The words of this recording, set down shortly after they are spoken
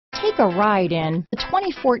Take a ride in the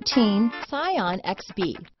 2014 Scion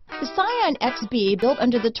XB. The Scion XB, built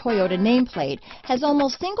under the Toyota nameplate, has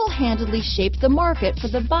almost single-handedly shaped the market for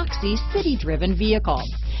the boxy, city-driven vehicle.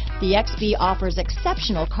 The XB offers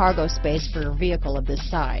exceptional cargo space for a vehicle of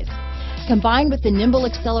this size. Combined with the nimble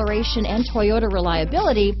acceleration and Toyota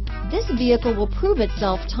reliability, this vehicle will prove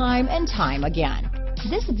itself time and time again.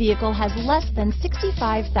 This vehicle has less than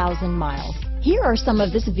 65,000 miles. Here are some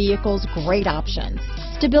of this vehicle's great options: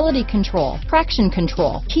 stability control, traction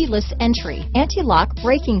control, keyless entry, anti-lock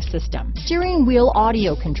braking system, steering wheel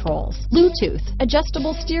audio controls, Bluetooth,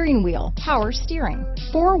 adjustable steering wheel, power steering,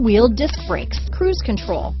 four-wheel disc brakes, cruise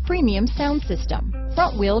control, premium sound system,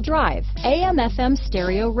 front-wheel drive, AM/FM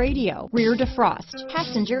stereo radio, rear defrost,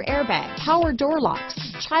 passenger airbag, power door locks,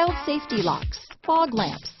 child safety locks, fog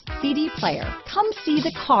lamps, CD player. Come see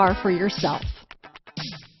the car for yourself.